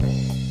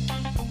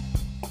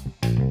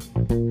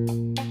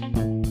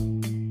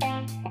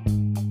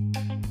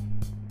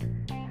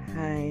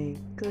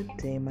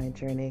day, my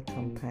journey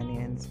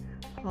companions.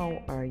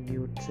 How are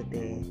you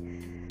today?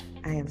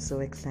 I am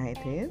so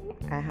excited.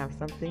 I have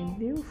something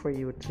new for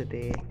you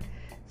today.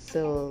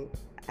 So,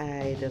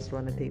 I just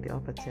want to take the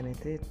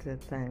opportunity to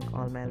thank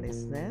all my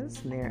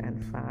listeners near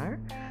and far.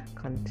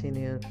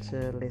 Continue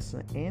to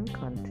listen in,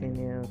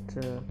 continue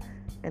to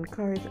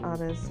encourage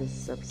others to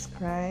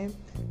subscribe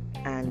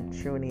and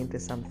tune into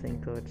something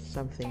good,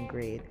 something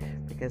great,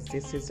 because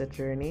this is a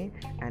journey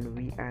and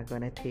we are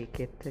going to take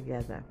it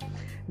together.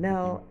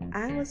 Now,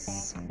 I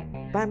was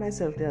by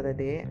myself the other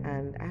day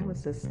and I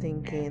was just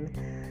thinking,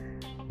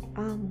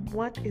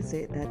 what is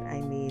it that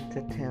I need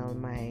to tell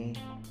my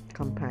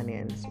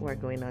companions who are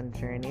going on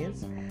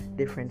journeys,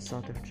 different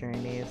sort of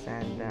journeys,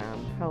 and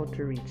how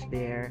to reach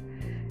their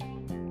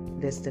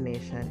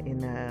destination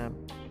in a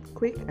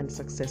quick and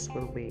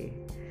successful way.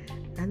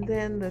 And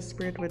then the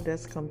Spirit would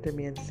just come to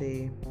me and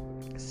say,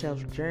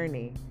 self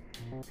journey.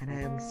 And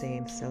I am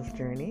saying self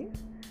journey.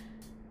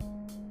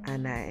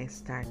 And I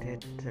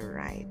started to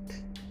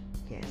write.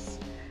 Yes.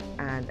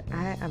 And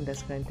I am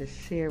just going to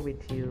share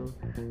with you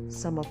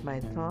some of my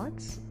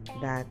thoughts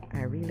that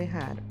I really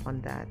had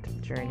on that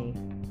journey.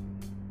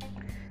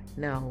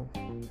 Now,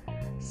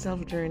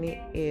 self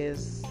journey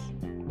is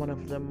one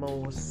of the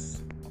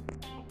most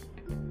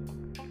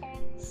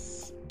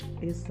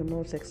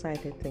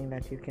exciting thing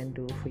that you can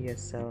do for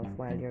yourself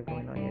while you're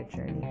going on your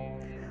journey.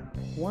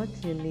 What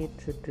you need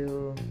to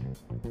do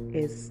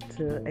is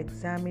to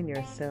examine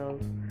yourself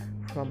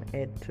from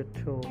head to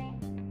toe.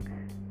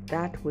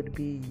 That would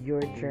be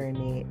your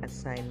journey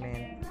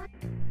assignment.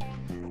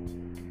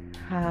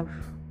 Have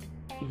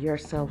your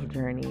self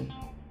journey.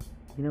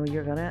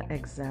 You're gonna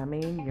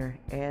examine your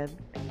head,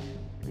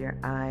 your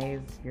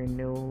eyes, your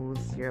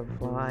nose, your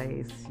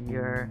voice,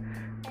 your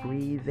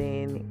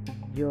breathing,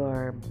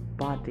 your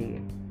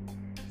body.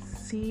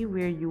 See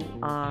where you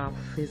are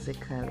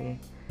physically.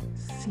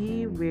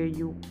 See where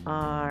you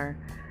are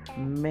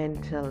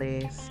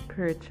mentally,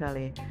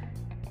 spiritually.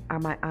 Are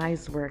my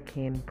eyes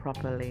working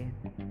properly?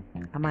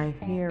 Am I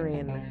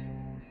hearing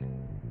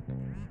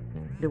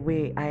the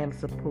way I am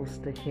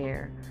supposed to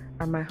hear?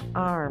 Are my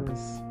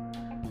arms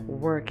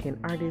working?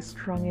 Are they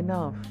strong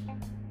enough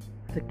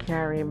to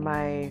carry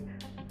my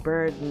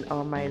burden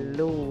or my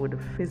load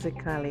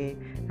physically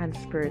and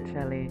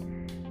spiritually?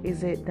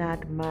 Is it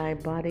that my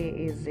body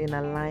is in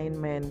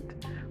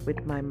alignment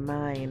with my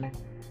mind?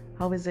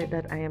 How is it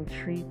that I am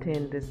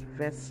treating this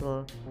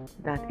vessel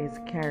that is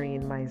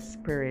carrying my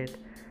spirit?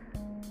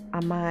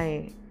 Am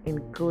I in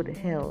good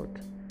health?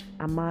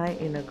 Am I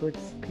in a good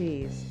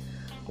space?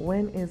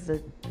 When is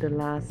the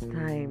last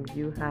time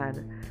you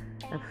had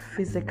a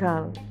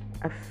physical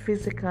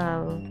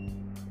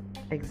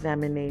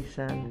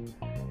examination,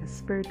 a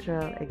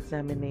spiritual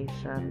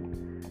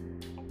examination?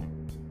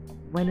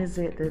 When is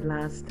it the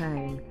last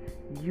time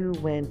you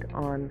went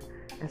on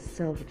a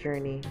self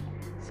journey?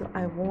 So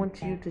I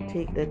want you to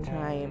take the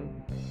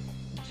time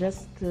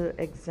just to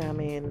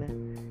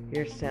examine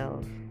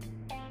yourself.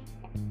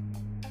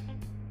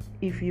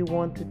 If you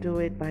want to do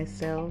it by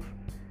self,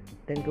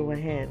 then go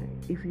ahead.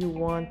 If you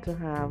want to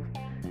have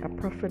a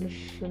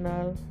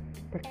professional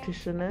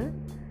practitioner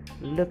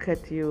look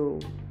at you,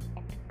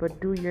 but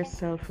do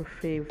yourself a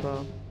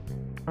favor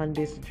on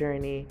this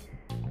journey.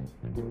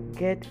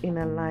 Get in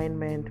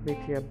alignment with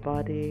your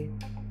body,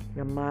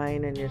 your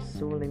mind, and your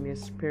soul and your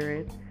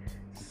spirit,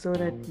 so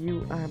that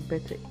you are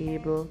better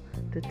able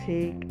to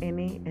take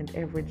any and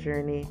every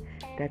journey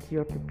that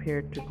you're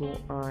prepared to go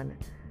on.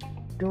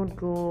 Don't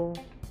go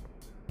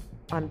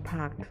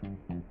unpacked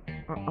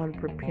or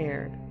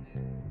unprepared.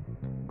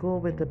 Go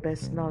with the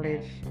best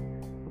knowledge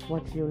of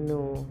what you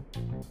know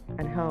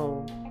and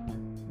how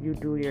you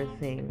do your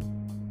thing.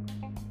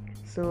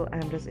 So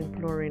I'm just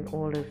imploring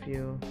all of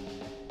you,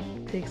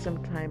 take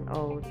some time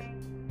out.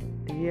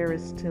 The year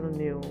is still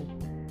new,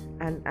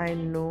 and I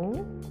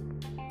know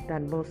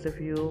that most of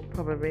you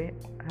probably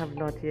have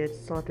not yet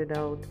sorted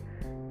out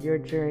your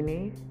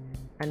journey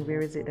and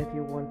where is it that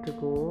you want to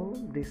go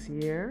this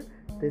year,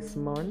 this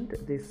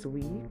month, this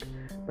week.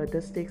 But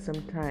just take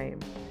some time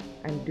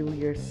and do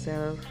your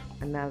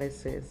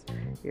self-analysis,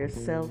 your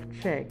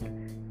self-check,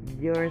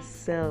 your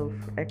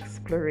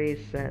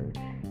self-exploration.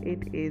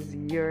 It is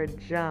your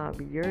job,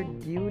 your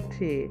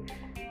duty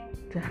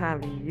to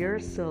have your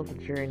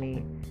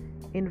self-journey.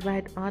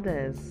 Invite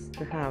others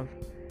to have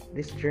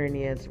this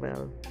journey as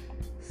well.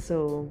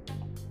 So,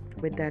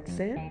 with that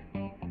said,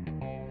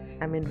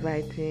 I'm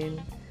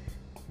inviting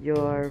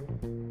your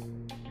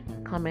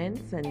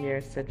comments and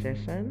your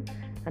suggestions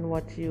and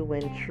what you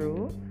went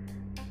through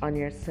on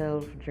your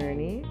self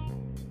journey,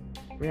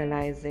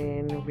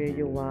 realizing where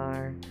you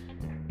are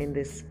in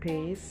this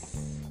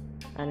space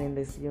and in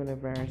this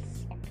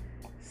universe.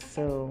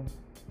 So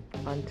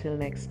until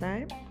next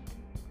time,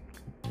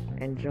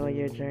 enjoy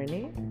your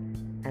journey,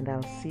 and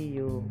I'll see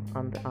you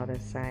on the other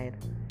side.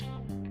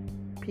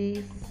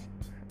 Peace.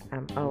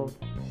 I'm out.